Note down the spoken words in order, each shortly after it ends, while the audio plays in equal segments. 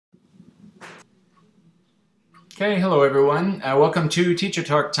Okay, hello everyone. Welcome to Teacher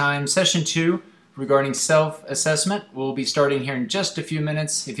Talk Time, Session 2 regarding self-assessment. We'll be starting here in just a few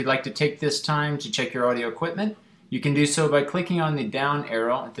minutes. If you'd like to take this time to check your audio equipment, you can do so by clicking on the down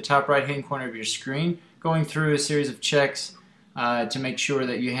arrow at the top right-hand corner of your screen, going through a series of checks to make sure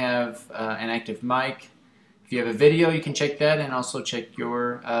that you have an active mic. If you have a video, you can check that and also check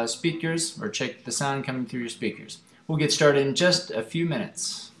your speakers or check the sound coming through your speakers. We'll get started in just a few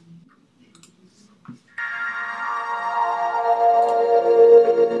minutes.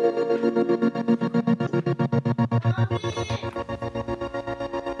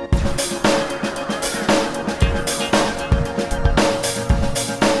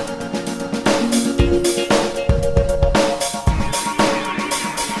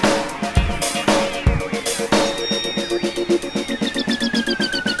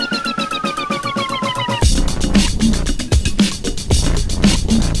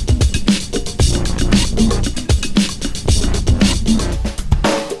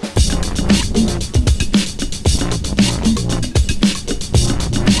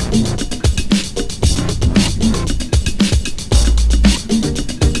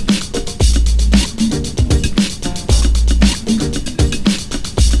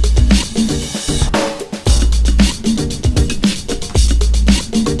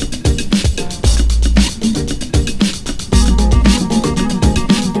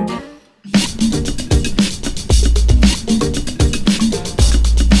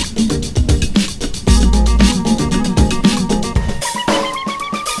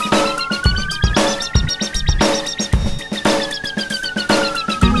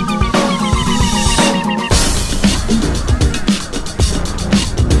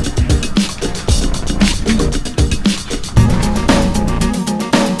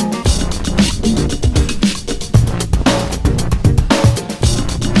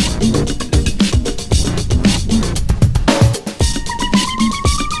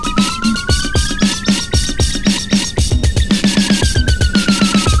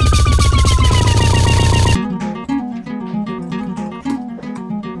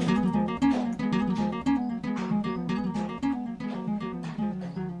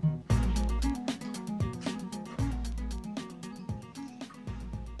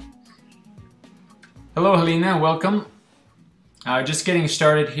 Hello Helena, welcome. Just getting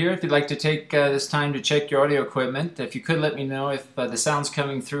started here. If you'd like to take this time to check your audio equipment, if you could let me know if the sound's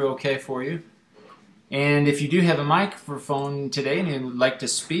coming through okay for you. And if you do have a microphone today and you'd like to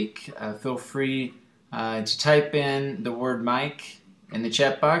speak, feel free to type in the word mic in the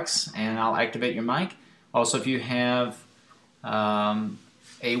chat box and I'll activate your mic. Also, if you have a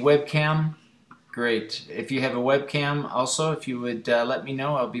webcam, great. If you have a webcam also, if you would let me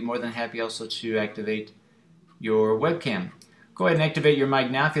know, I'll be more than happy also to activate your webcam. Go ahead and activate your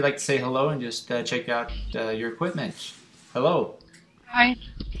mic now if you'd like to say hello and just check out your equipment. Hello. Hi.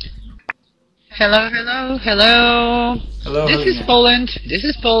 Hello, hello, hello. Hello, This Helena. is Poland. This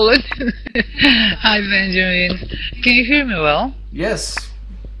is Poland. Hi, Benjamin. Can you hear me well? Yes.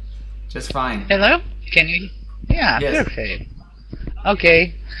 Just fine. Hello? Can you? Yeah, Yes. perfect.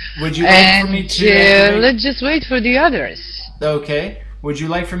 Okay. Would you like for me to activate... let's just wait for the others. Okay. Would you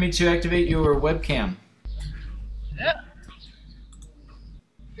like for me to activate your webcam?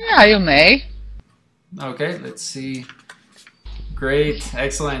 Yeah, you may. Okay, let's see. Great.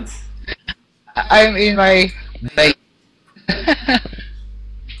 Excellent. I'm in my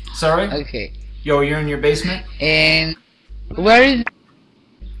Sorry? Okay. Yo, you're in your basement? And where is?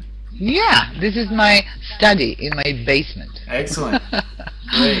 Yeah, this is my study in my basement. Excellent.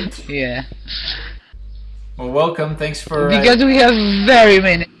 Great. Yeah. Well, welcome. Thanks for... Because we have very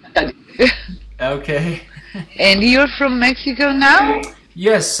many studies. Okay. And you're from Mexico now?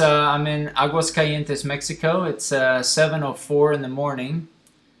 Yes, I'm in Aguascalientes, Mexico. It's 7:04 in the morning.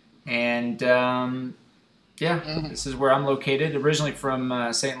 And, this is where I'm located. Originally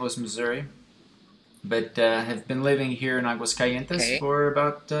from St. Louis, Missouri. But have been living here in Aguascalientes for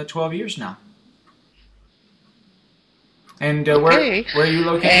about 12 years now. And where are you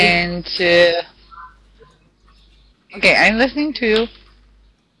located? And okay, I'm listening to you.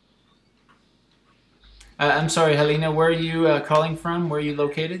 I'm sorry, Helena, where are you calling from? Where are you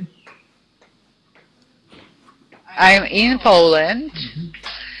located? I'm in Poland,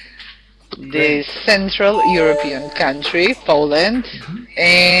 the Central European country, Poland,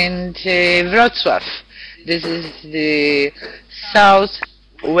 and Wrocław. This is the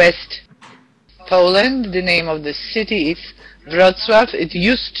southwest Poland. The name of the city is Wrocław. It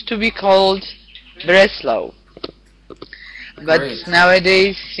used to be called Breslau. But Great.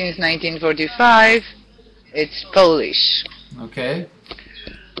 nowadays, since 1945, it's Polish. Okay.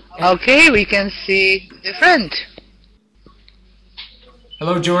 Okay, we can see the front.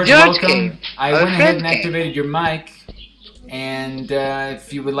 Hello, George. George Welcome. came. I Our went ahead friend and came. activated your mic, and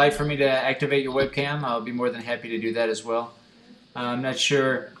if you would like for me to activate your webcam, I'll be more than happy to do that as well. I'm not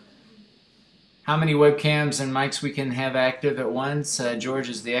sure how many webcams and mics we can have active at once. George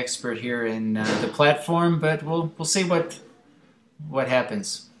is the expert here in the platform, but we'll see what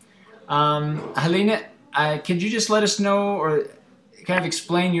happens. Helena, could you just let us know or kind of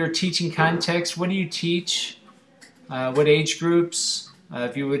explain your teaching context? What do you teach? What age groups?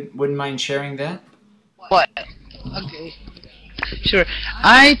 If you wouldn't mind sharing that. What? Okay. Sure.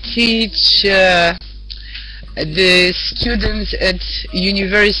 I teach the students at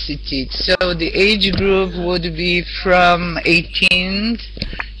university. So the age group would be from 18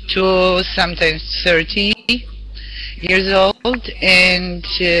 to sometimes 30 years old, and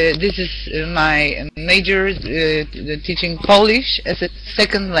this is my major, teaching Polish as a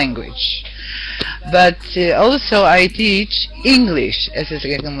second language. But also I teach English as a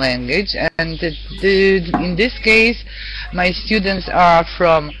second language, and in this case my students are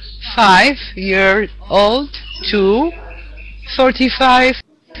from 5 years old to 45,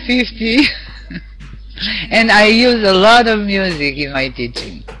 50, and I use a lot of music in my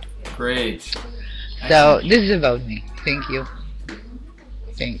teaching. Great. So this is about me. Thank you.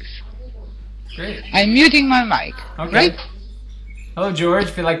 Thanks. Great. I'm muting my mic. Okay. Right? Hello, George.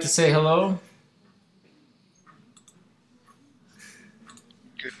 If you'd like to say hello.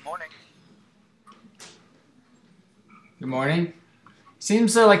 Good morning. Good morning.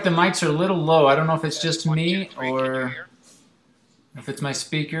 Seems like the mics are a little low. I don't know if it's just me or if it's my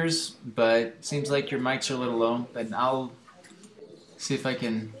speakers, but it seems like your mics are a little low. But I'll see if I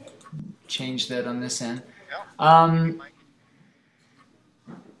can change that on this end. Okay.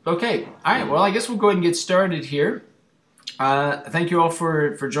 All right. Well, I guess we'll go ahead and get started here. Thank you all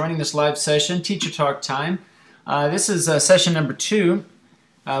for joining this live session, Teacher Talk Time. This is session number 2,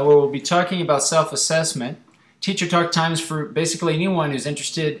 where we'll be talking about self-assessment. Teacher Talk Time is for basically anyone who's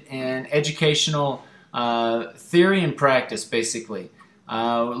interested in educational theory and practice, basically.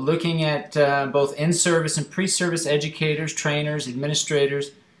 Looking at both in-service and pre-service educators, trainers,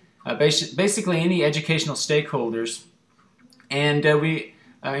 administrators, basically any educational stakeholders. And we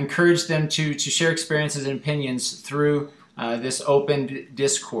encourage them to share experiences and opinions through this open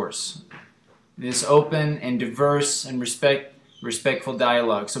discourse, this open and diverse and respectful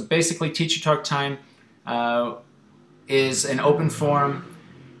dialogue. So basically, Teacher Talk Time is an open forum,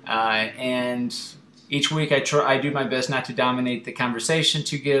 and each week I do my best not to dominate the conversation,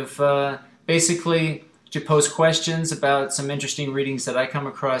 to give basically to pose questions about some interesting readings that I come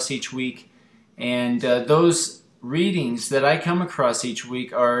across each week, and those readings that I come across each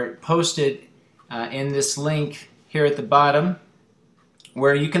week are posted in this link here at the bottom,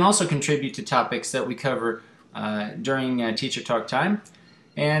 where you can also contribute to topics that we cover during Teacher Talk Time.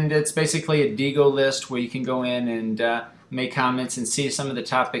 And it's basically a Diigo list where you can go in and make comments and see some of the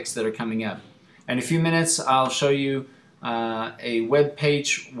topics that are coming up. In a few minutes, I'll show you a web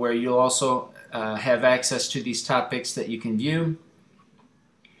page where you'll also have access to these topics that you can view.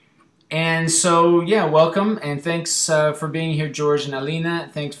 And so, yeah, welcome, and thanks for being here, George and Alina.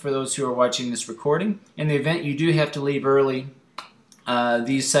 Thanks for those who are watching this recording. In the event you do have to leave early,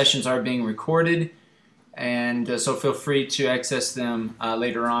 these sessions are being recorded, and so feel free to access them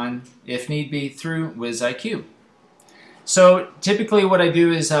later on, if need be, through WizIQ. So typically what I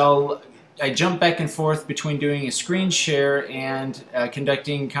do is I jump back and forth between doing a screen share and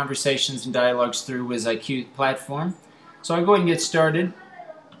conducting conversations and dialogues through WizIQ platform. So I'll go ahead and get started.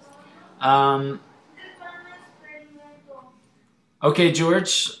 Okay,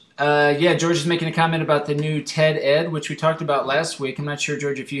 George. Yeah, George is making a comment about the new TED Ed, which we talked about last week. I'm not sure,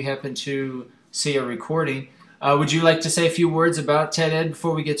 George, if you happen to see a recording. Would you like to say a few words about TED Ed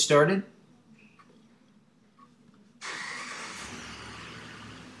before we get started?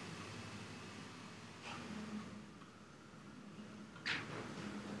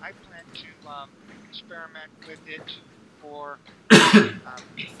 I plan to experiment with it for academic.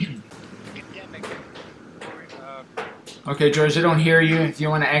 Okay, George, I don't hear you. If you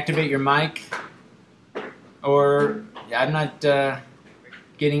want to activate your mic, or I'm not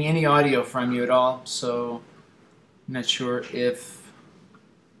getting any audio from you at all, so I'm not sure if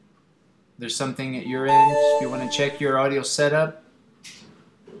there's something at your end. If you want to check your audio setup.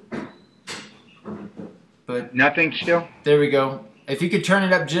 But nothing still? There we go. If you could turn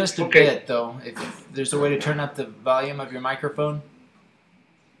it up just a bit, though, if there's a way to turn up the volume of your microphone,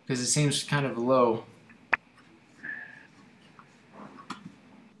 because it seems kind of low.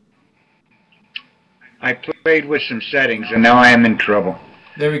 I played with some settings, and now I am in trouble.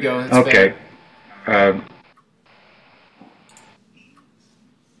 There we go. That's okay.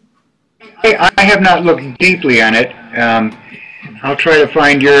 I have not looked deeply on it. I'll try to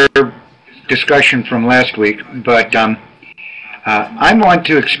find your discussion from last week, but I want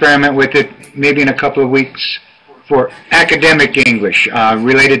to experiment with it maybe in a couple of weeks for academic English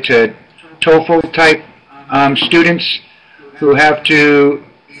related to TOEFL type students who have to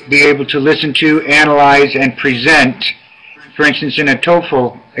be able to listen to, analyze, and present, for instance, in a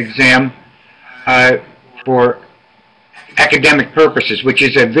TOEFL exam for academic purposes, which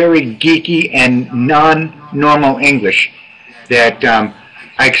is a very geeky and non-normal English that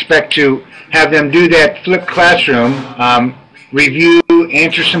I expect to have them do that flipped classroom, review,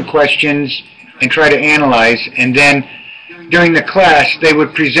 answer some questions, and try to analyze, and then during the class they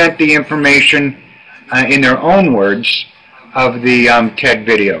would present the information in their own words of the TED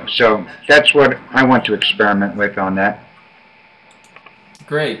video. So that's what I want to experiment with on that.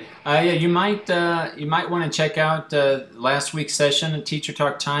 Great. Yeah, you might want to check out last week's session at Teacher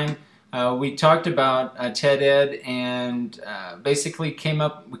Talk Time. We talked about TED Ed and basically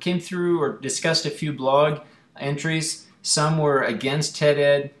we came through or discussed a few blog entries. Some were against TED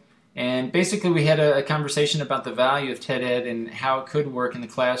Ed, and basically we had a conversation about the value of TED Ed and how it could work in the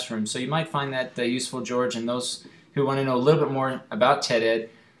classroom. So you might find that useful, George, and those who want to know a little bit more about TED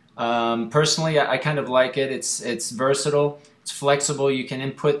Ed. Personally, I kind of like it. It's versatile. It's flexible. You can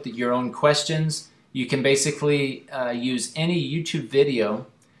input your own questions. You can basically use any YouTube video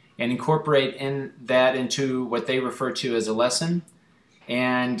and incorporate that into what they refer to as a lesson.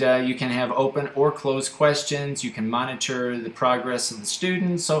 And you can have open or closed questions. You can monitor the progress of the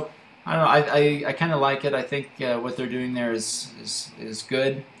students. So I don't know. I kind of like it. I think what they're doing there is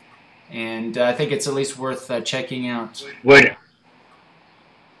good, and I think it's at least worth checking out.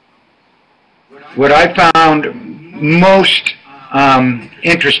 What I found most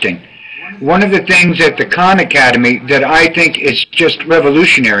interesting, one of the things at the Khan Academy that I think is just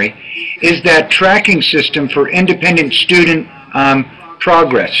revolutionary is that tracking system for independent student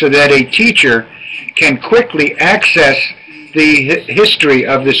progress, so that a teacher can quickly access the history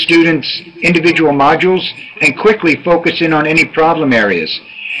of the students' individual modules and quickly focus in on any problem areas.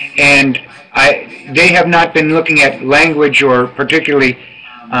 And they have not been looking at language or particularly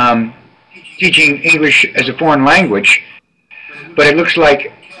teaching English as a foreign language, but it looks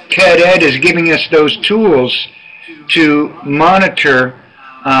like TED Ed is giving us those tools to monitor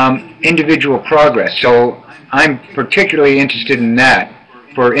individual progress. So I'm particularly interested in that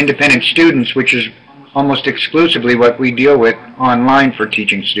for independent students, which is almost exclusively what we deal with online for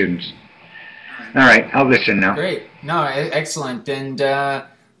teaching students. All right, I'll listen now. Great. No, excellent. And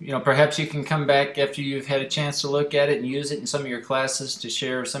perhaps you can come back after you've had a chance to look at it and use it in some of your classes to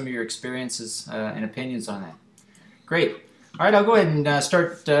share some of your experiences and opinions on that. Great. All right, I'll go ahead and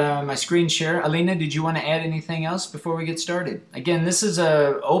start my screen share. Alina, did you want to add anything else before we get started? Again, this is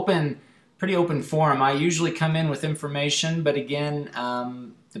a pretty open forum. I usually come in with information, but again,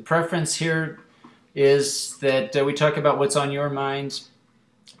 the preference here is that we talk about what's on your mind.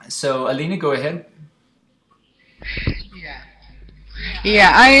 So, Alina, go ahead.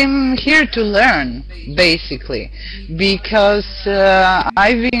 Yeah, I'm here to learn, basically, because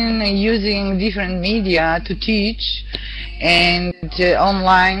I've been using different media to teach, and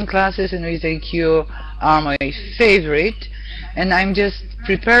online classes and with IQ are my favorite, and I'm just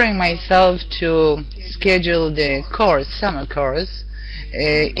preparing myself to schedule the course, summer course,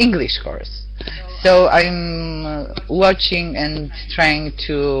 English course. So I'm watching and trying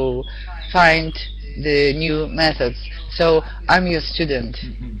to find the new methods. So I'm your student.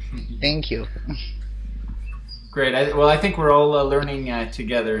 Thank you. Great. Well, I think we're all learning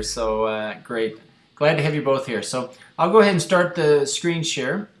together, so great. Glad to have you both here. So I'll go ahead and start the screen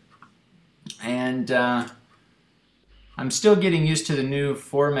share. And I'm still getting used to the new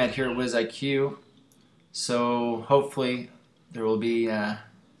format here at WizIQ. So hopefully there will be,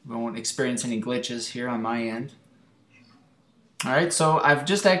 we won't experience any glitches here on my end. All right, so I've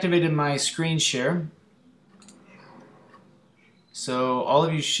just activated my screen share. So all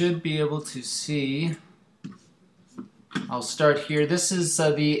of you should be able to see. I'll start here. This is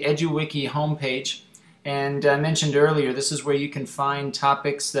the EduWiki homepage, and I mentioned earlier this is where you can find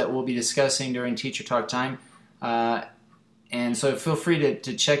topics that we'll be discussing during Teacher Talk Time, and so feel free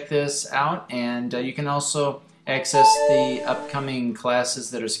to check this out, and you can also access the upcoming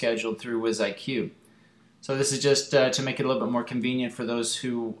classes that are scheduled through WizIQ. So this is just to make it a little bit more convenient for those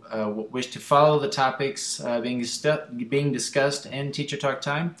who wish to follow the topics being discussed in Teacher Talk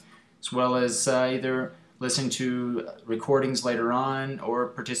Time, as well as either listen to recordings later on or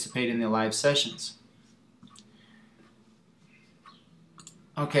participate in the live sessions.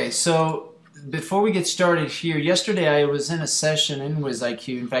 Okay, so before we get started here, yesterday I was in a session in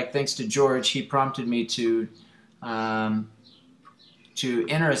WizIQ. In fact, thanks to George, he prompted me to enter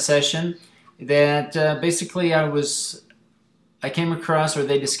a session that basically I came across, or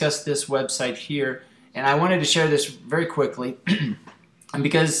they discussed this website here, and I wanted to share this very quickly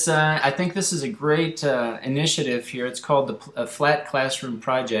because I think this is a great initiative here. It's called the Flat Classroom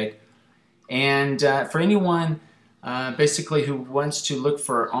Project, and for anyone basically who wants to look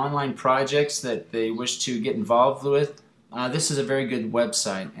for online projects that they wish to get involved with, this is a very good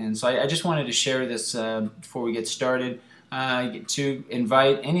website. And so I just wanted to share this before we get started, to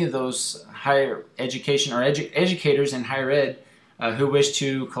invite any of those higher education or educators in higher ed who wish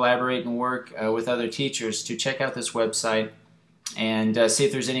to collaborate and work with other teachers to check out this website and see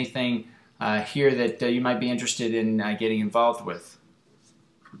if there's anything here that you might be interested in getting involved with.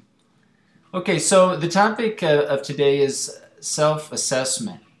 Okay, so the topic of today is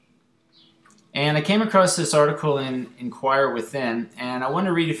self-assessment. And I came across this article in Inquire Within, and I want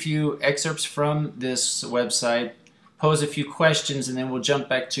to read a few excerpts from this website, pose a few questions, and then we'll jump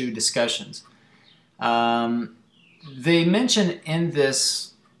back to discussions. They mention in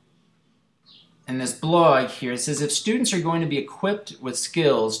this blog here, it says if students are going to be equipped with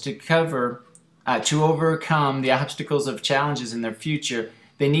skills to overcome the obstacles of challenges in their future,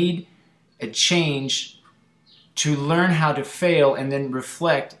 they need a change to learn how to fail and then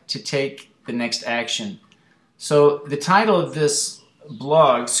reflect to take the next action. So the title of this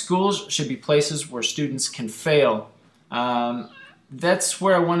blog, Schools Should Be Places Where Students Can Fail, that's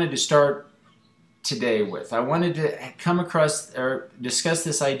where I wanted to start today with. I wanted to come across or discuss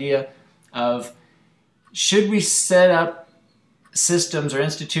this idea of, should we set up systems or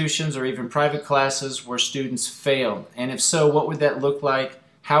institutions or even private classes where students fail? And if so, what would that look like?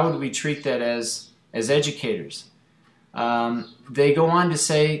 How would we treat that as educators? They go on to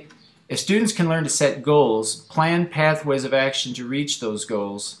say, if students can learn to set goals, plan pathways of action to reach those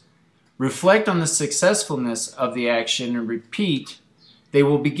goals, reflect on the successfulness of the action, and repeat, they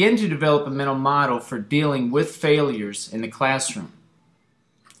will begin to develop a mental model for dealing with failures in the classroom.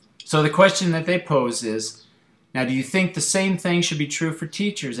 So the question that they pose is, now do you think the same thing should be true for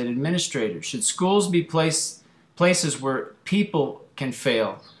teachers and administrators? Should schools be places where people can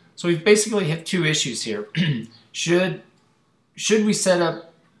fail? So we basically have two issues here. Should we set up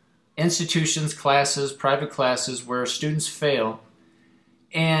institutions, classes, private classes where students fail?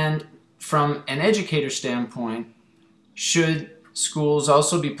 And from an educator standpoint, should schools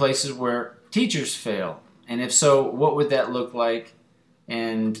also be places where teachers fail? And if so, what would that look like?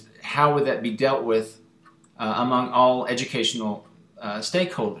 And how would that be dealt with among all educational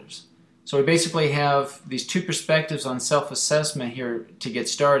stakeholders? So we basically have these two perspectives on self-assessment here to get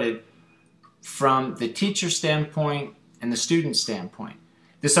started, from the teacher standpoint and the student standpoint.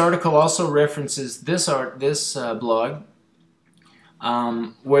 This article also references this blog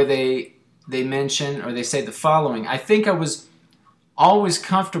where they mention, or they say the following: I think I was always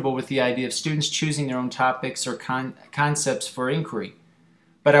comfortable with the idea of students choosing their own topics or concepts for inquiry,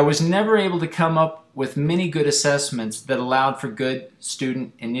 but I was never able to come up with many good assessments that allowed for good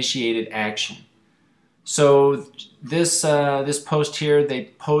student-initiated action. So this post here, they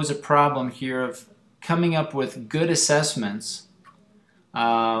pose a problem here of coming up with good assessments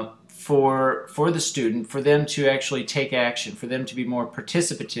for the student, for them to actually take action, for them to be more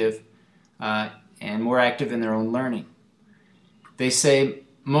participative and more active in their own learning. They say,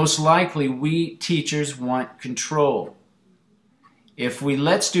 most likely we teachers want control. If we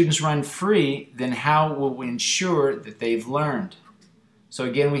let students run free, then how will we ensure that they've learned? So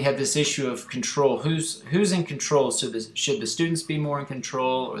again, we have this issue of control. Who's in control? So should the students be more in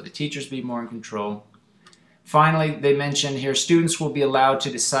control, or the teachers be more in control? Finally, they mention here, students will be allowed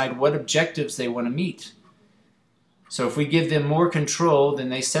to decide what objectives they want to meet. So if we give them more control, then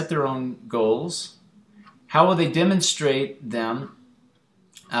they set their own goals. How will they demonstrate them?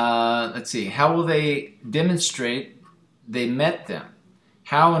 Let's see. How will they demonstrate they met them?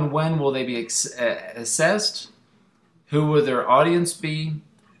 How and when will they be assessed? Who will their audience be?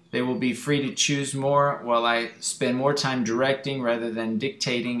 They will be free to choose more, while I spend more time directing rather than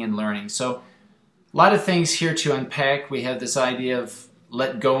dictating and learning. So a lot of things here to unpack. We have this idea of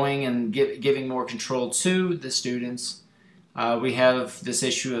let going and giving more control to the students. We have this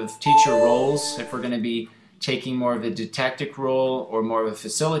issue of teacher roles, if we're going to be taking more of a didactic role or more of a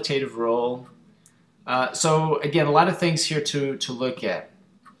facilitative role. So again, a lot of things here to look at.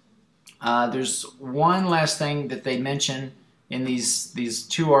 There's one last thing that they mention in these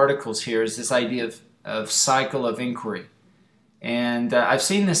two articles here, is this idea of cycle of inquiry. And I've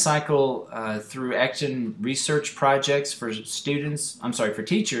seen this cycle through action research projects for students, I'm sorry, for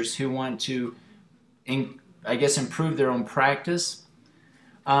teachers who want to, I guess, improve their own practice.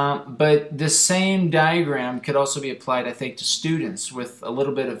 But this same diagram could also be applied, I think, to students with a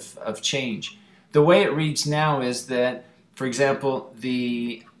little bit of change. The way it reads now is that, for example,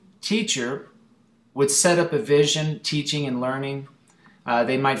 the teacher would set up a vision, teaching and learning.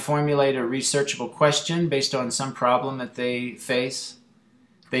 They might formulate a researchable question based on some problem that they face.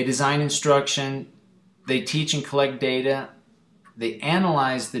 They design instruction. They teach and collect data. They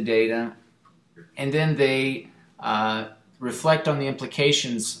analyze the data. And then they reflect on the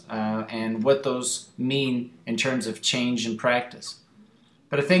implications and what those mean in terms of change in practice.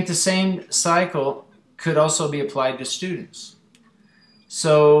 But I think the same cycle could also be applied to students.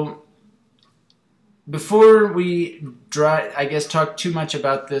 So before we talk too much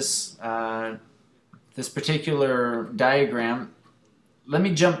about this this particular diagram, let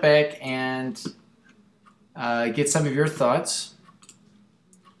me jump back and get some of your thoughts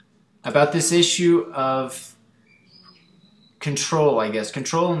about this issue of control,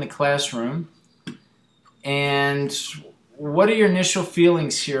 control in the classroom. And what are your initial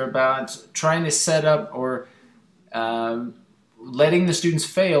feelings here about trying to set up or letting the students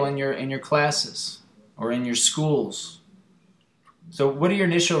fail in your classes or in your schools? So what are your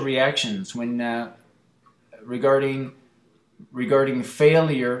initial reactions when regarding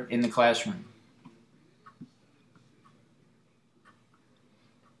failure in the classroom?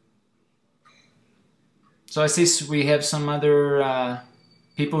 So I see we have some other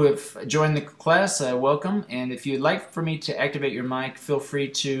people who have joined the class. Welcome. And if you'd like for me to activate your mic, feel free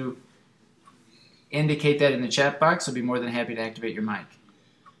to indicate that in the chat box. I'll be more than happy to activate your mic.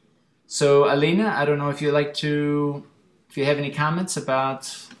 So Alina, I don't know if you'd like to, if you have any comments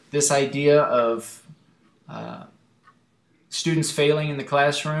about this idea of students failing in the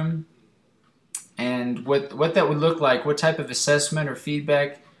classroom and what that would look like. What type of assessment or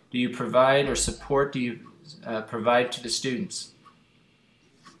feedback do you provide or support do you provide to the students?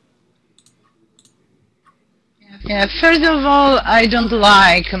 Yeah, first of all, I don't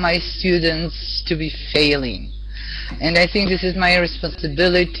like my students to be failing. And I think this is my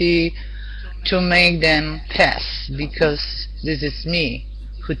responsibility to make them pass, because this is me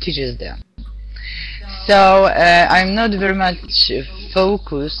who teaches them. So I'm not very much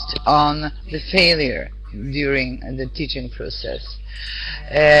focused on the failure during the teaching process.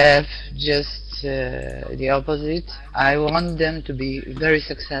 Just the opposite. I want them to be very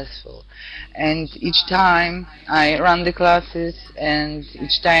successful. And each time I run the classes and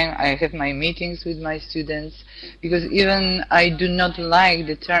each time I have my meetings with my students, because even I do not like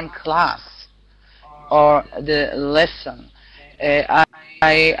the term class or the lesson.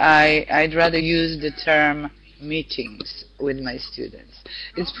 I'd rather use the term meetings with my students.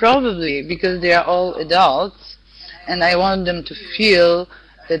 It's probably because they are all adults and I want them to feel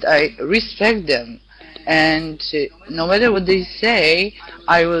that I respect them, and no matter what they say,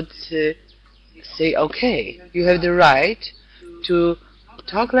 I would say, okay, you have the right to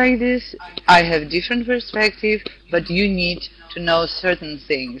talk like this. I have different perspective, but you need to know certain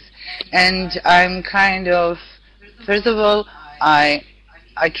things. And I'm kind of, first of all, I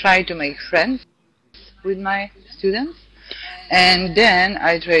try to make friends with my students, and then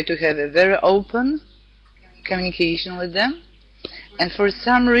I try to have a very open communication with them. And for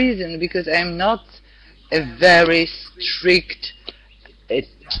some reason, because I'm not a very strict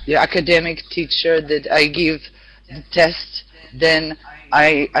academic teacher that I give the test, then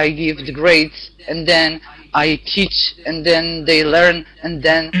I give the grades, and then I teach, and then they learn, and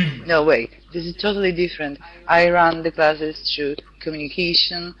then, no way. This is totally different. I run the classes through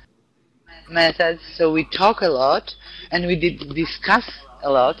communication methods, so we talk a lot, and we did discuss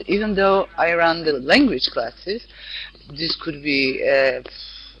a lot, even though I run the language classes. This could be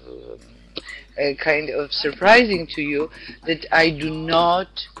kind of surprising to you that I do not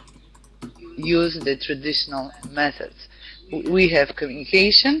use the traditional methods. We have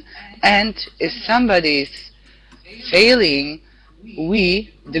communication, and if somebody is failing,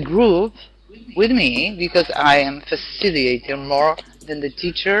 we, the group, with me, because I am facilitator more than the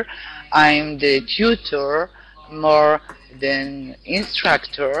teacher, I am the tutor more than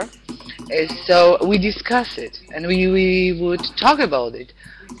instructor, so we discuss it and we would talk about it.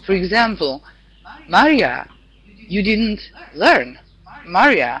 For example, Maria, you didn't learn.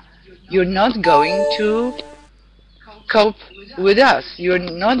 Maria, you're not going to cope with us. You're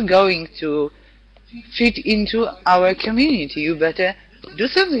not going to fit into our community. You better do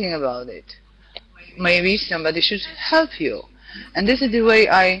something about it. Maybe somebody should help you. And this is the way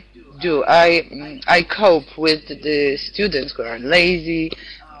I do. I cope with the students who are lazy,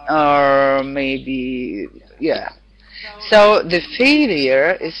 or maybe, yeah. So the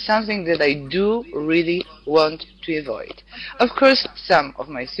failure is something that I do really want to avoid. Of course, some of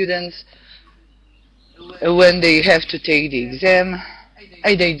my students, when they have to take the exam,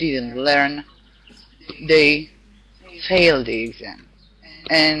 they didn't learn, they failed the exam.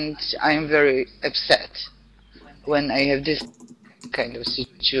 And I'm very upset when I have this kind of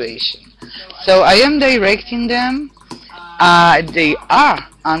situation. So I am directing them. They are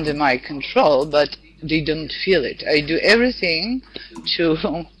under my control, but they don't feel it. I do everything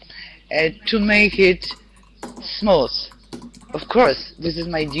to make it smooth. Of course, this is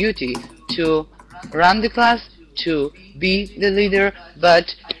my duty to run the class, to be the leader,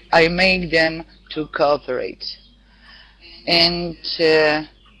 but I make them to cooperate. And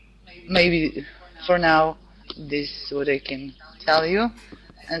maybe for now, this is what I can tell you,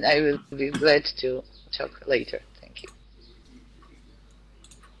 and I will be glad to talk later. Thank you.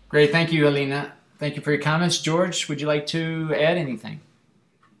 Great, thank you, Alina. Thank you for your comments. George, would you like to add anything?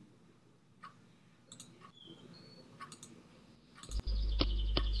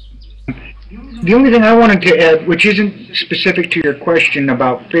 The only thing I wanted to add, which isn't specific to your question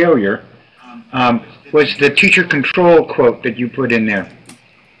about failure, was the teacher control quote that you put in there.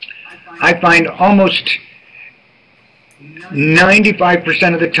 I find almost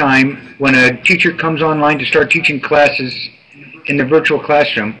 95% of the time when a teacher comes online to start teaching classes in the virtual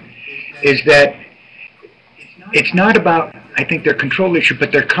classroom is that it's not about, I think, their control issue,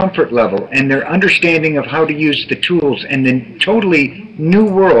 but their comfort level and their understanding of how to use the tools and the totally new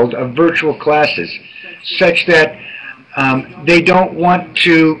world of virtual classes, such that they don't want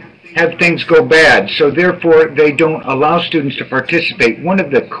to have things go bad, so therefore they don't allow students to participate. One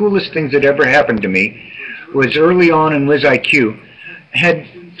of the coolest things that ever happened to me was early on in WizIQ. I had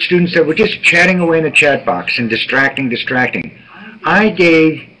students that were just chatting away in the chat box and distracting. I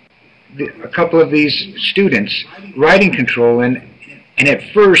gave a couple of these students writing control, and at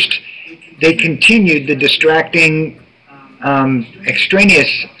first they continued the distracting extraneous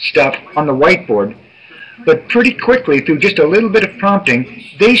stuff on the whiteboard, but pretty quickly, through just a little bit of prompting,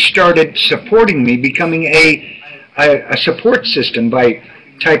 they started supporting me, becoming a support system by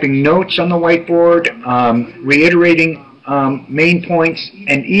typing notes on the whiteboard, reiterating main points,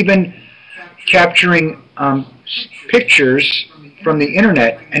 and even capturing pictures from the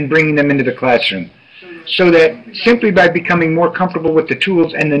internet and bringing them into the classroom. So that simply by becoming more comfortable with the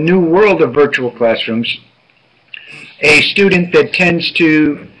tools and the new world of virtual classrooms, a student that tends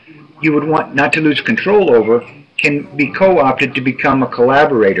to, you would want not to lose control over, can be co-opted to become a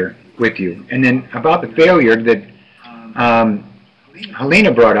collaborator with you. And then about the failure that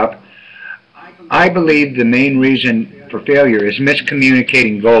Helena brought up, I believe the main reason for failure is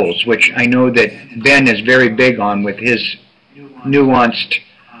miscommunicating goals, which I know that Ben is very big on with his nuanced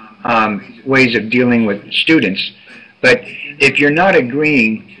ways of dealing with students. But if you're not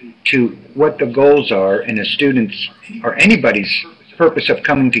agreeing to what the goals are and a student's or anybody's purpose of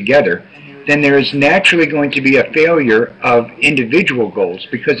coming together, then there is naturally going to be a failure of individual goals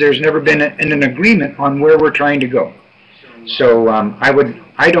because there's never been an agreement on where we're trying to go. So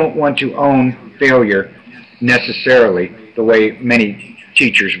I don't want to own failure necessarily the way many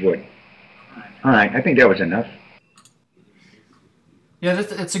teachers would. All right, I think that was enough. Yeah,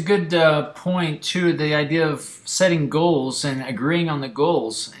 that's a good point, too, the idea of setting goals and agreeing on the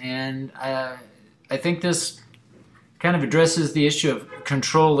goals. And I think this kind of addresses the issue of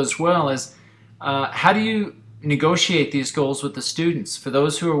control as well as how do you negotiate these goals with the students? For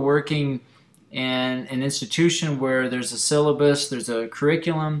those who are working in an institution where there's a syllabus, there's a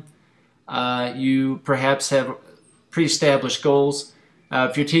curriculum, you perhaps have pre-established goals.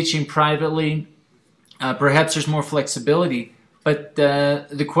 If you're teaching privately, perhaps there's more flexibility. But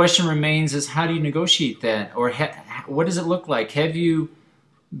the question remains is how do you negotiate that? Or what does it look like? Have you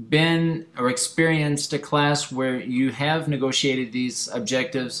been or experienced a class where you have negotiated these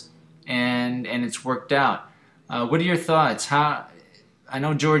objectives and it's worked out? What are your thoughts? I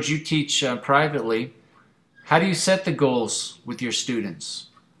know, George, you teach privately. How do you set the goals with your students?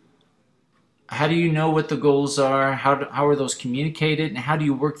 How do you know what the goals are? How are those communicated? And how do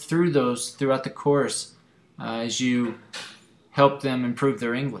you work through those throughout the course as you help them improve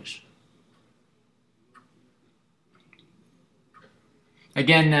their English?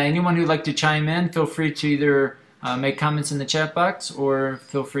 Again, anyone who'd like to chime in, feel free to either make comments in the chat box or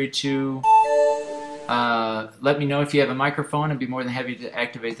feel free to let me know if you have a microphone. I'd be more than happy to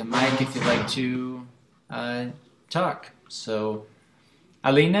activate the mic if you'd like to talk. So,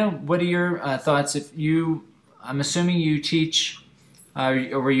 Alina, what are your thoughts? I'm assuming you teach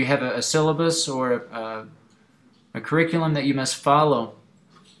or where you have a syllabus or a curriculum that you must follow,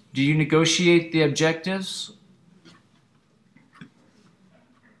 do you negotiate the objectives?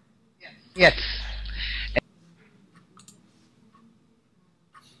 Yes.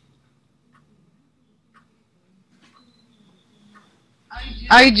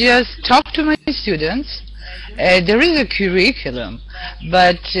 I just talk to my students. There is a curriculum,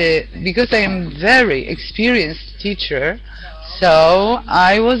 but because I am very experienced teacher, so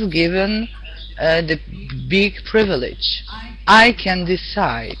I was given the big privilege. I can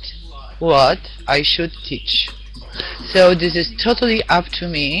decide what I should teach. So this is totally up to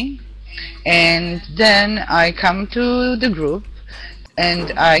me, and then I come to the group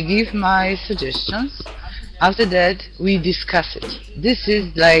and I give my suggestions. After that, we discuss it. This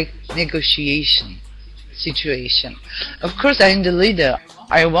is like negotiation situation. Of course, I'm the leader.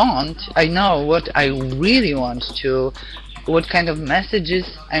 I know what I really want to, what kind of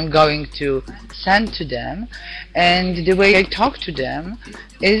messages I'm going to send to them, and the way I talk to them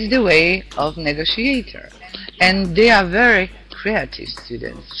is the way of negotiator. And they are very creative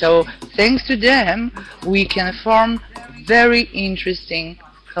students. So thanks to them, we can form very interesting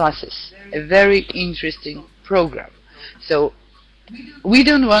classes, a very interesting program. So we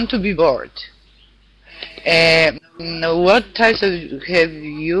don't want to be bored. What types of have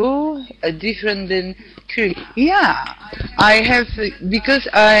you different than curriculum? Yeah, I have, because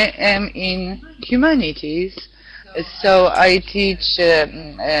I am in humanities, so I teach the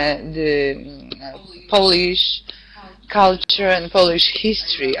Polish culture and Polish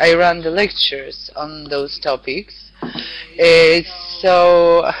history. I run the lectures on those topics.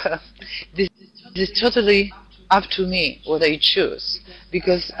 So this is totally up to me what I choose,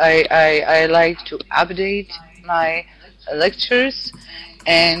 because I like to update my lectures,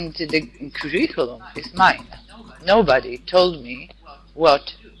 and the curriculum is mine. Nobody told me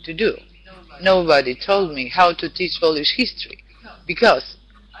what to do. Nobody told me how to teach Polish history, because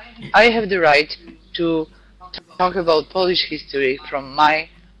I have the right to talk about Polish history from my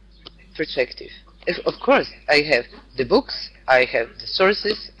perspective. Of course, I have the books, I have the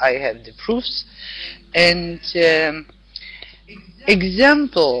sources, I have the proofs, and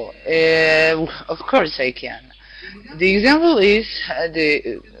example, of course I can. The example is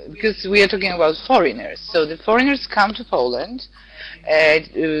because we are talking about foreigners. So the foreigners come to Poland.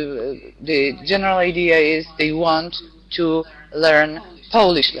 The general idea is they want to learn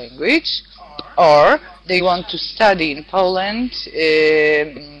Polish language, or they want to study in Poland.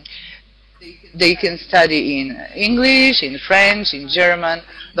 They can study in English, in French, in German,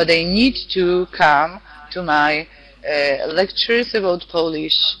 but they need to come to my lectures about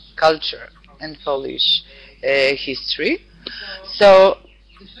Polish culture and Polish history. So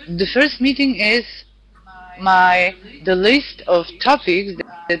the first meeting is the list of topics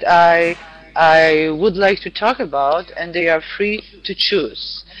that I would like to talk about, and they are free to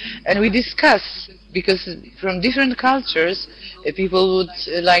choose. And we discuss, because from different cultures, people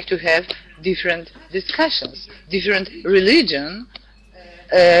would like to have different discussions, different religion,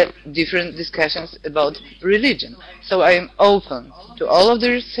 different discussions about religion. So I am open to all of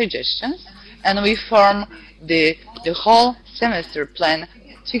their suggestions, and we form the whole semester plan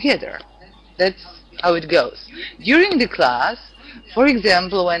together. That's how it goes. During the class, for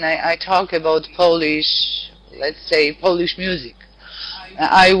example, when I talk about Polish, let's say Polish music,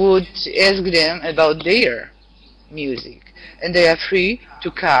 I would ask them about their music, and they are free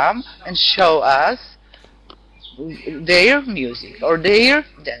to come and show us their music, or their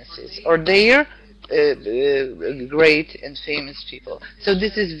dances, or their great and famous people. So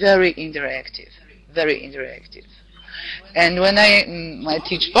this is very interactive, very interactive. And when I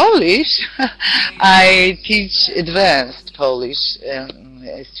teach Polish, I teach advanced Polish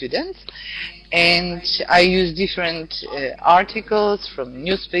students, and I use different articles from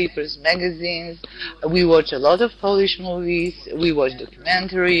newspapers, magazines. We watch a lot of Polish movies, we watch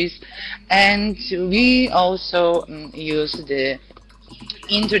documentaries, and we also use the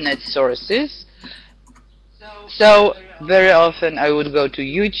internet sources. So very often I would go to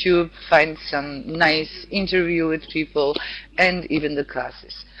YouTube, find some nice interview with people, and even the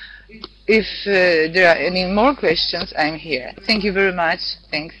classes. If there are any more questions, I'm here. Thank you very much.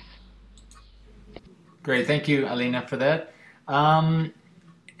 Thanks. Great, thank you, Alina, for that.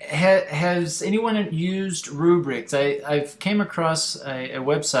 Has anyone used rubrics? I've came across a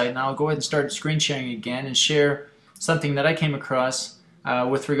website, and I'll go ahead and start screen sharing again and share something that I came across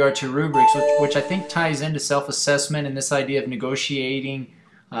with regard to rubrics, which I think ties into self-assessment and this idea of negotiating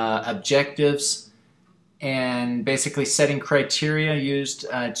objectives and basically setting criteria used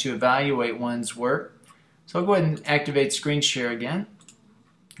to evaluate one's work. So I'll go ahead and activate screen share again.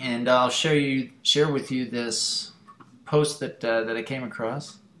 and I'll share with you this post that I came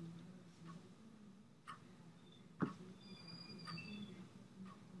across.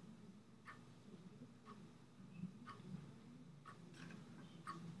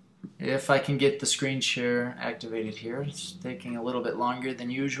 If I can get the screen share activated here, it's taking a little bit longer than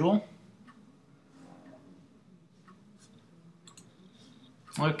usual.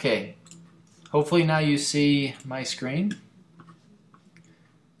 Okay, hopefully now you see my screen.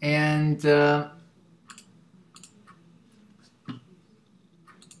 And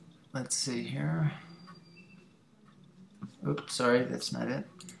let's see here. Oops, sorry, that's not it.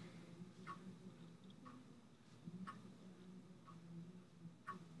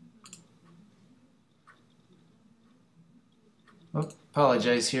 Oh,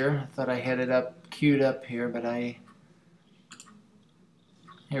 apologize here. I thought I had it queued up here, but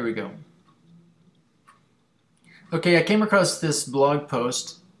here we go. Okay, I came across this blog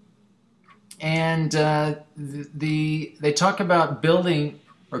post, and they talk about building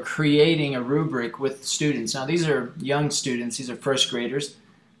or creating a rubric with students. Now, these are young students; these are first graders,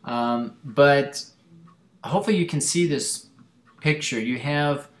 but hopefully you can see this picture. You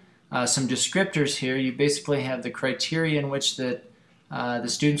have some descriptors here. You basically have the criteria in which the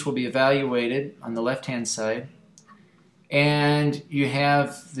students will be evaluated on the left-hand side, and you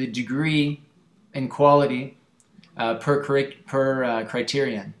have the degree and quality per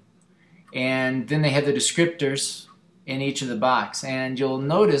criterion. And then they have the descriptors in each of the box. And you'll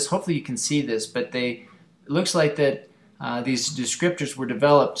notice, hopefully you can see this, but it looks like that these descriptors were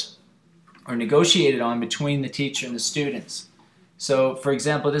developed or negotiated on between the teacher and the students. So, for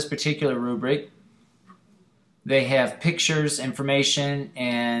example, this particular rubric, they have pictures, information,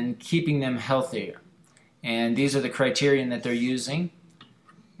 and keeping them healthier. And these are the criterion that they're using.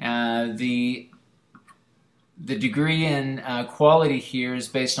 The degree and quality here is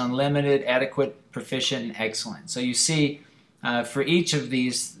based on limited, adequate, proficient, and excellent. So you see for each of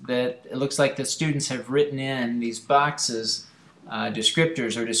these that it looks like the students have written in these boxes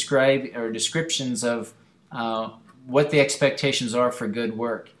descriptors or descriptions of what the expectations are for good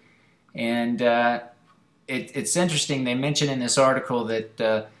work. And it's interesting, they mention in this article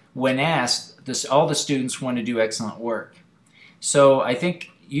that when asked, all the students want to do excellent work. So I think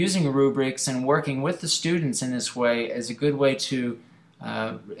using rubrics and working with the students in this way is a good way to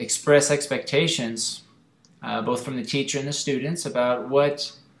express expectations both from the teacher and the students about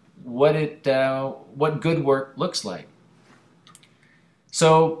what good work looks like.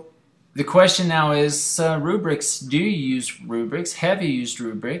 So the question now is, rubrics, do you use rubrics? Have you used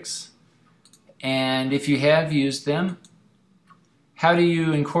rubrics? And if you have used them, how do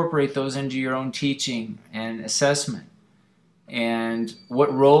you incorporate those into your own teaching and assessment? And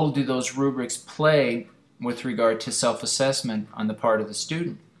what role do those rubrics play with regard to self-assessment on the part of the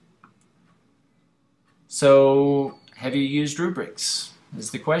student? So, have you used rubrics?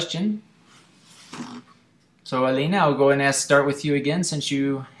 Is the question. So, Alina, I'll go and start with you again since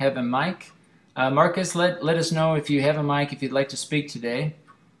you have a mic. Marcus, let us know if you have a mic, if you'd like to speak today.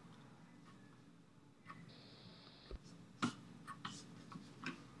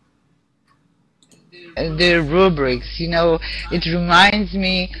 The rubrics, it reminds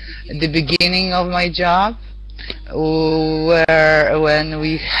me the beginning of my job, when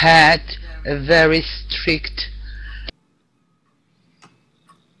we had a very strict,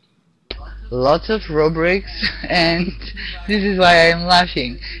 lots of rubrics, and this is why I'm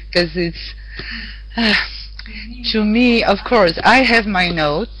laughing, because it's, to me, of course, I have my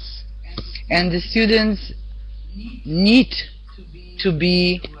notes, and the students need to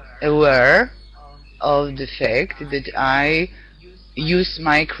be aware of the fact that I use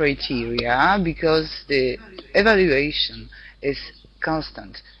my criteria, because the evaluation is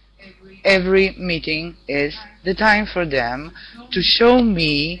constant. Every meeting is the time for them to show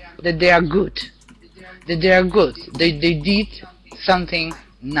me that they are good, they did something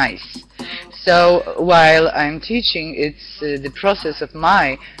nice. So while I'm teaching, it's the process of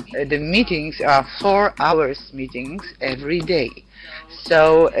the meetings are 4 hours meetings every day.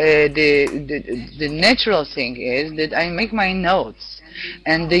 So the natural thing is that I make my notes,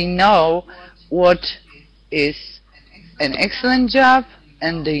 and they know what is an excellent job,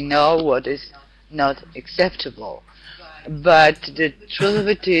 and they know what is not acceptable. But the truth of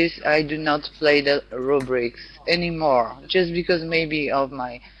it is, I do not play the rubrics anymore, just because maybe of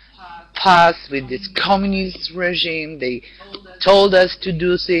my past with this communist regime. They told us to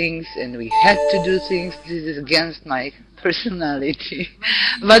do things, and we had to do things. This is against my personality.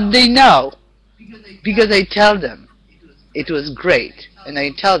 But they know, because I tell them. it was great, and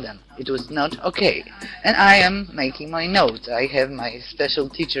I tell them it was not okay. And I am making my notes. I have my special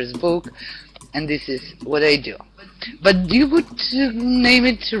teacher's book, and this is what I do. But you could name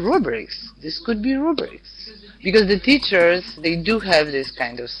it rubrics. This could be rubrics. Because the teachers, they do have this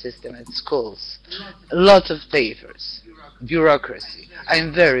kind of system at schools. Lots of papers. Bureaucracy.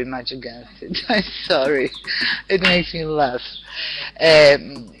 I'm very much against it. I'm sorry. It makes me laugh.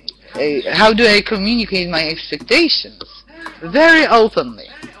 How do I communicate my expectations? Very openly.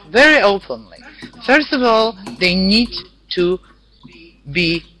 Very openly. First of all, they need to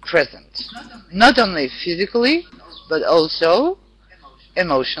be present. Not only physically, but also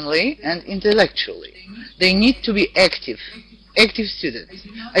emotionally and intellectually. They need to be active students.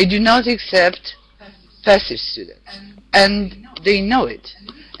 I do not accept passive students. And they know it.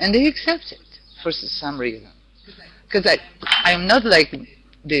 And they accept it for some reason. Because I am not like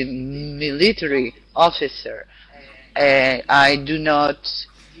the military officer. I do not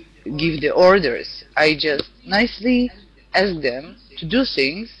give the orders. I just nicely ask them to do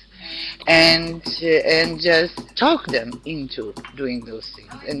things and just talk them into doing those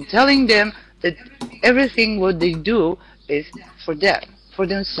things and telling them that everything what they do is for them, for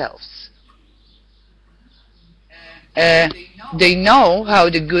themselves. They know how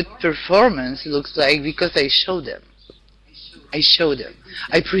the good performance looks like because I show them.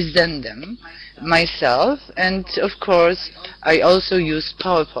 I present them myself, and of course I also use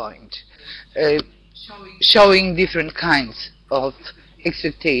PowerPoint, showing different kinds of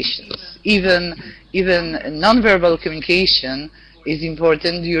expectations. Even non-verbal communication is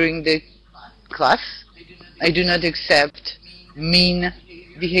important during the class. I do not accept mean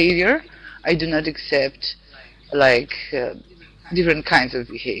behavior. I do not accept like different kinds of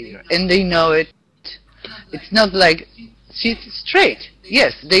behavior, and they know it. It's not like sit straight.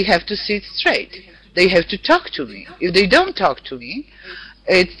 Yes, they have to sit straight. They have to talk to me. If they don't talk to me,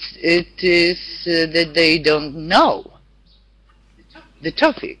 it is that they don't know the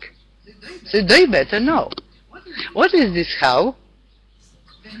topic. So they better know. What is this how?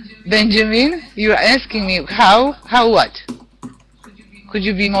 Benjamin, you are asking me how? How what? Could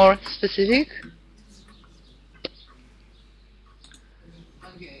you be more specific?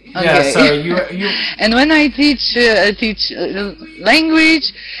 Okay. Yeah, sorry, you And when I teach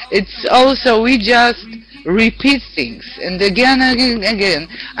language, it's also we just repeat things, and again.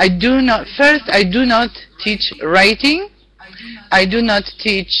 I do not teach writing. I do not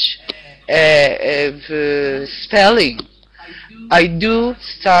teach spelling. I do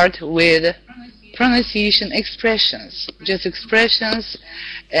start with pronunciation expressions, just expressions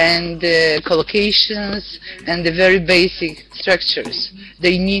and collocations and the very basic structures.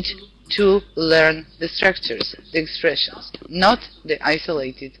 They need to learn the structures, the expressions, not the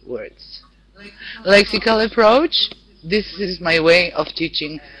isolated words. Lexical approach, this is my way of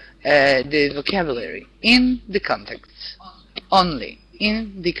teaching the vocabulary in the context, only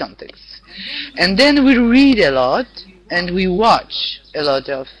in the context. And then we read a lot and we watch a lot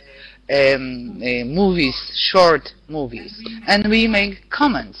of movies, short movies, and we make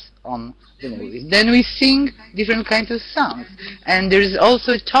comments on the movies. Then we sing different kinds of songs, and there is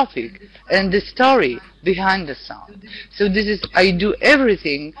also a topic and the story behind the song. So this is, I do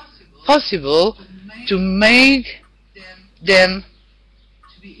everything possible to make them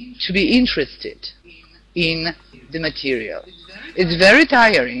to be interested in the material. It's very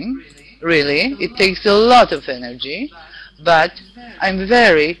tiring, really. It takes a lot of energy, but I'm a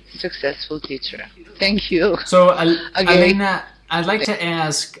very successful teacher. Thank you. So, Alena, I'd like to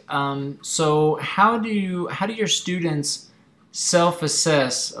ask, so how do your students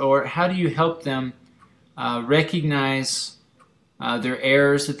self-assess, or how do you help them recognize their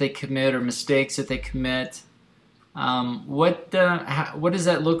errors that they commit or mistakes that they commit? What does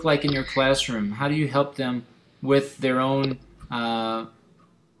that look like in your classroom? How do you help them with their own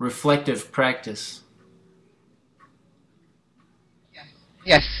reflective practice?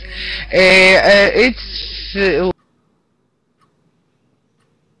 Yes, it's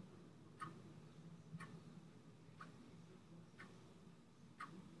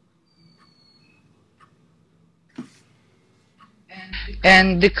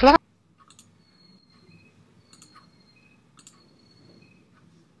and the class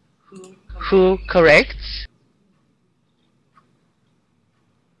who corrects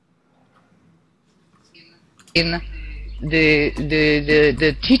in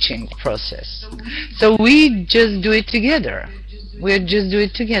the teaching process. So we just do it together.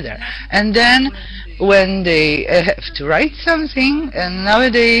 And then when they have to write something, and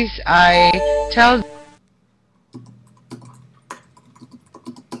nowadays I tell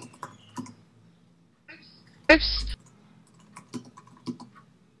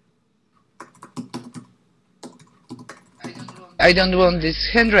I don't want this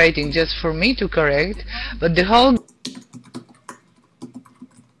handwriting just for me to correct, but the whole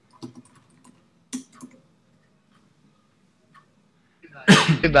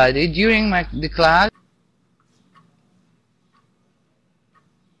everybody during the class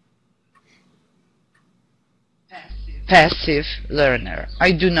passive learner.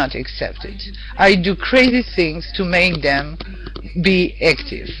 I do not accept it. I do crazy things to make them be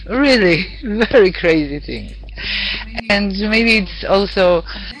active. Really, very crazy things. And maybe it's also,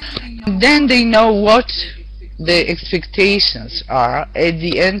 then they know what the expectations are at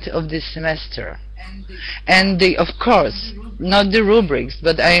the end of the semester. And they, of course, not the rubrics,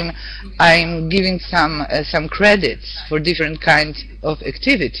 but I'm giving some credits for different kinds of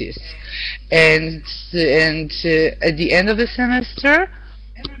activities, and at the end of the semester,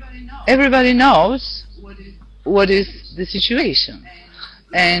 everybody knows what is the situation.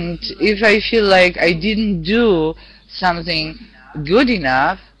 And if I feel like I didn't do something good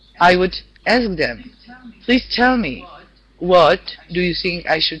enough, I would ask them, please tell me, what do you think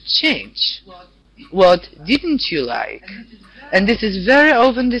I should change? What didn't you like? And this is very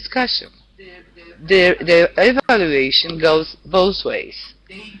open discussion. The evaluation goes both ways.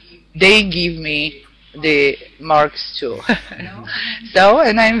 They give me the marks too. So,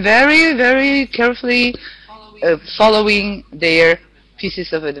 and I'm very, very carefully following their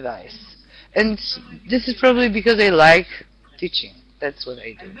pieces of advice. And this is probably because I like teaching. That's what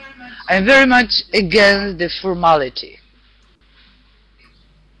I do. I'm very much against the formality.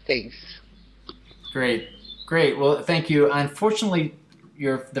 Thanks. Great. Great. Well, thank you. Unfortunately,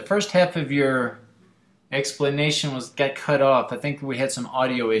 the first half of your explanation got cut off. I think we had some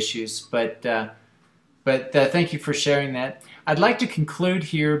audio issues, but thank you for sharing that. I'd like to conclude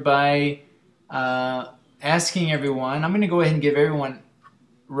here by asking everyone. I'm going to go ahead and give everyone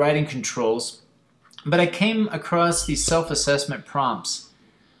writing controls, but I came across these self-assessment prompts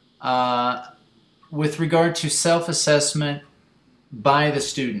with regard to self-assessment by the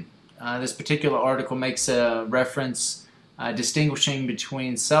student. This particular article makes a reference distinguishing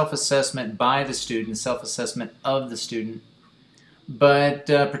between self-assessment by the student, self-assessment of the student, but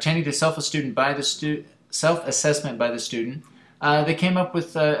pertaining to self-assessment by the student, they came up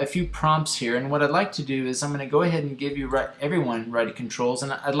with a few prompts here. And what I'd like to do is I'm going to go ahead and give you everyone writing controls,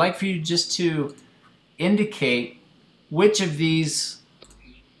 and I'd like for you just to indicate which of these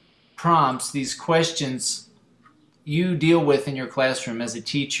prompts, these questions, you deal with in your classroom as a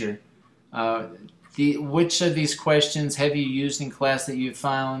teacher. Which of these questions have you used in class that you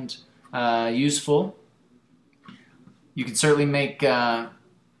found useful? You can certainly make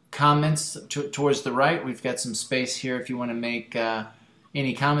comments towards the right. We've got some space here if you want to make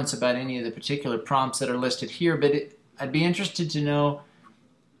any comments about any of the particular prompts that are listed here. But I'd be interested to know,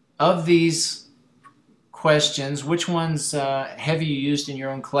 of these questions, which ones have you used in your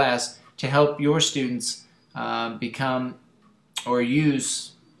own class to help your students become or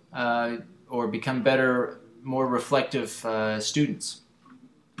use or become better, more reflective students.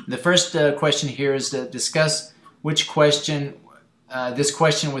 The first question here is to discuss which question, this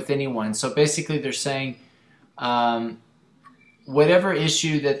question with anyone. So basically they're saying whatever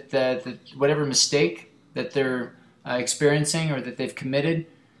issue whatever mistake that they're experiencing or that they've committed,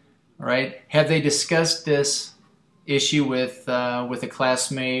 right? Have they discussed this issue with a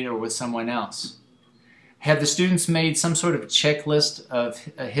classmate or with someone else? Have the students made some sort of checklist of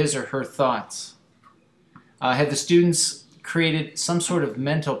his or her thoughts? Have the students created some sort of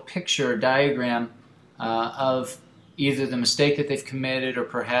mental picture or diagram of either the mistake that they've committed or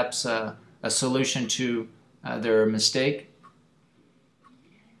perhaps a solution to their mistake?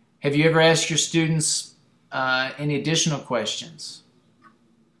 Have you ever asked your students any additional questions?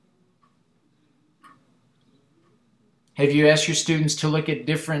 Have you asked your students to look at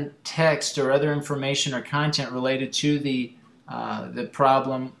different text or other information or content related to the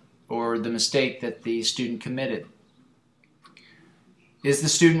problem or the mistake that the student committed? Is the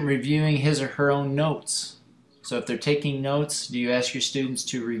student reviewing his or her own notes? So if they're taking notes, do you ask your students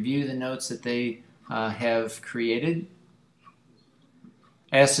to review the notes that they have created?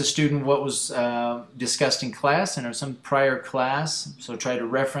 Ask the student what was discussed in class and or some prior class, so try to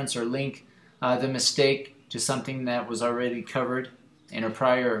reference or link the mistake to something that was already covered in a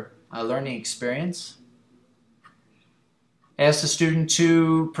prior learning experience. Ask the student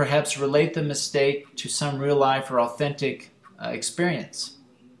to perhaps relate the mistake to some real life or authentic experience.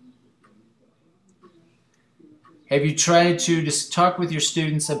 Have you tried to just talk with your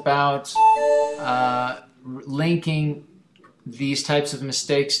students about linking these types of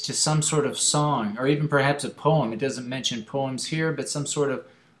mistakes to some sort of song or even perhaps a poem? It doesn't mention poems here, but some sort of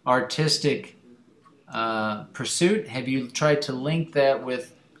artistic pursuit? Have you tried to link that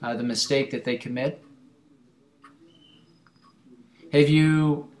with the mistake that they commit? Have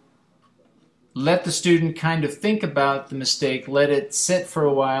you let the student kind of think about the mistake, let it sit for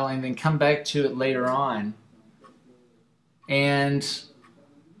a while, and then come back to it later on? And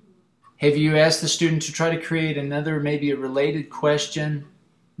have you asked the student to try to create another, maybe a related question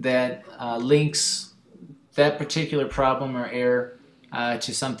that links that particular problem or error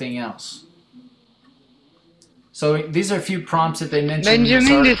to something else? So these are a few prompts that they mentioned.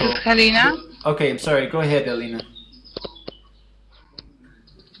 Benjamin, this is Helena. Okay, I'm sorry. Go ahead, Elena.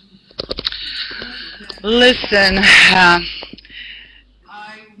 Listen,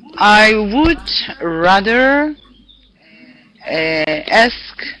 I would rather ask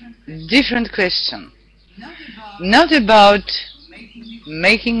different question, not about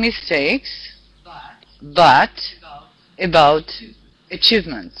making mistakes, but about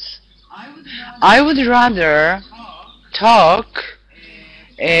achievements. I would rather talk,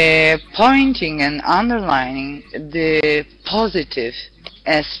 pointing and underlining the positive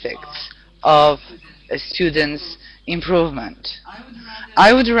aspects of a student's improvement.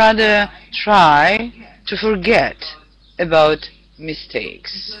 I would rather try to forget about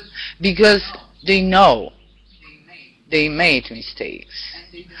mistakes, because they know they made mistakes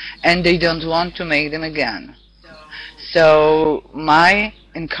and they don't want to make them again. So my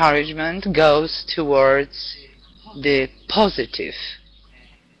encouragement goes towards the positive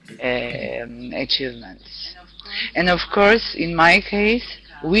achievements. And of course, in my case,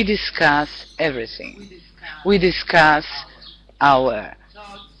 we discuss everything. We discuss our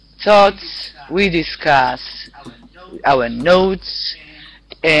thoughts, we discuss our notes,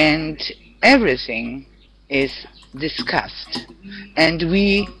 and everything is discussed. And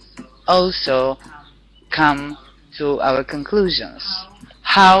we also come to our conclusions.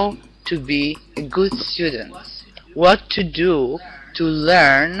 How to be a good student, what to do to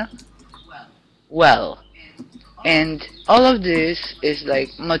learn well. And all of this is like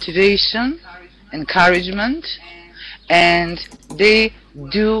motivation, encouragement, and they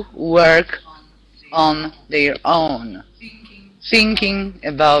do work on their own, thinking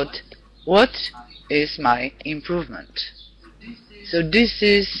about what is my improvement. So this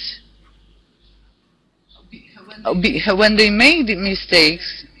is, when they make the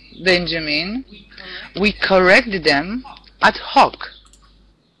mistakes, Benjamin, we correct them ad hoc,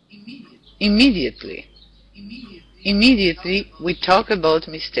 immediately. Immediately we talk about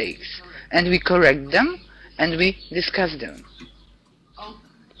mistakes and we correct them and we discuss them.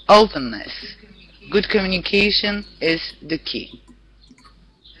 Openness, good communication is the key.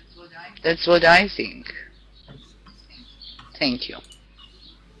 That's what I think. Thank you.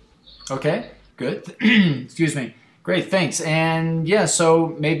 Okay, good. Excuse me. Great, thanks. And yeah,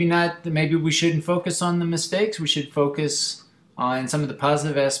 so maybe we shouldn't focus on the mistakes. We should focus on some of the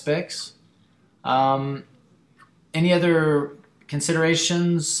positive aspects. Any other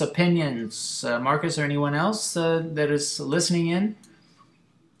considerations, opinions? Marcus or anyone else that is listening in?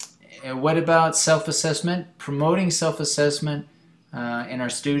 What about self-assessment? Promoting self-assessment in our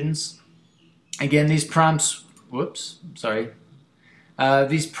students. Again, these prompts,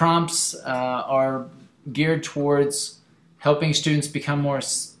 these prompts are geared towards helping students become more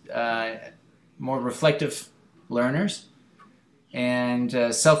reflective learners.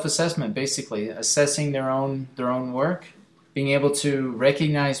 And self-assessment, basically assessing their own work, being able to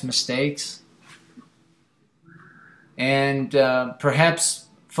recognize mistakes, and perhaps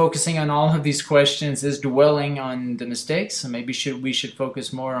focusing on all of these questions is dwelling on the mistakes. So maybe we should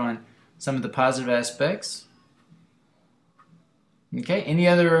focus more on some of the positive aspects. Okay. Any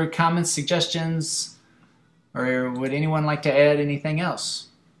other comments, suggestions, or would anyone like to add anything else?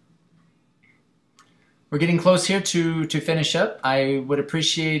 We're getting close here to finish up. I would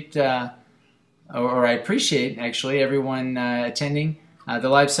appreciate, or I appreciate actually, everyone attending the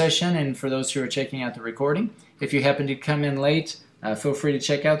live session, and for those who are checking out the recording. If you happen to come in late, feel free to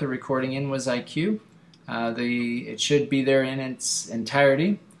check out the recording in WizIQ. It should be there in its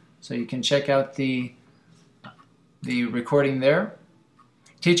entirety, so you can check out the recording there.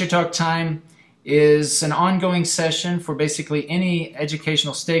 Teacher Talk Time is an ongoing session for basically any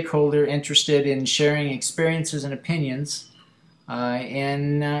educational stakeholder interested in sharing experiences and opinions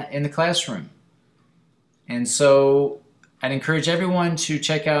in the classroom. And so I'd encourage everyone to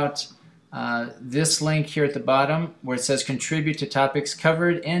check out this link here at the bottom where it says contribute to topics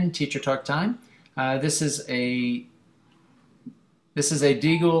covered in Teacher Talk Time. This is a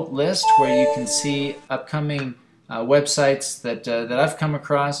Deagle list where you can see upcoming websites that I've come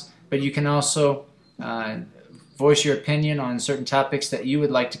across, but you can also voice your opinion on certain topics that you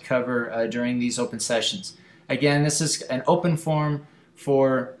would like to cover during these open sessions. Again, this is an open forum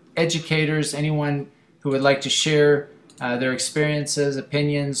for educators, anyone who would like to share their experiences,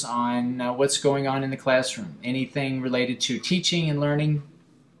 opinions on what's going on in the classroom, anything related to teaching and learning.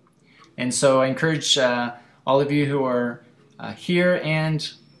 And so I encourage all of you who are here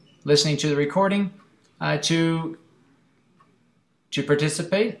and listening to the recording to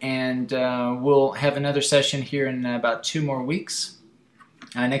participate, and we'll have another session here in about 2 more weeks.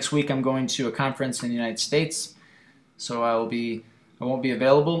 Next week I'm going to a conference in the United States, so I won't be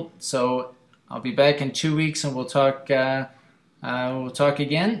available. So I'll be back in 2 weeks, and we'll talk again,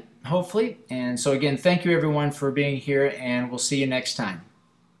 hopefully. And so again, thank you everyone for being here, and we'll see you next time.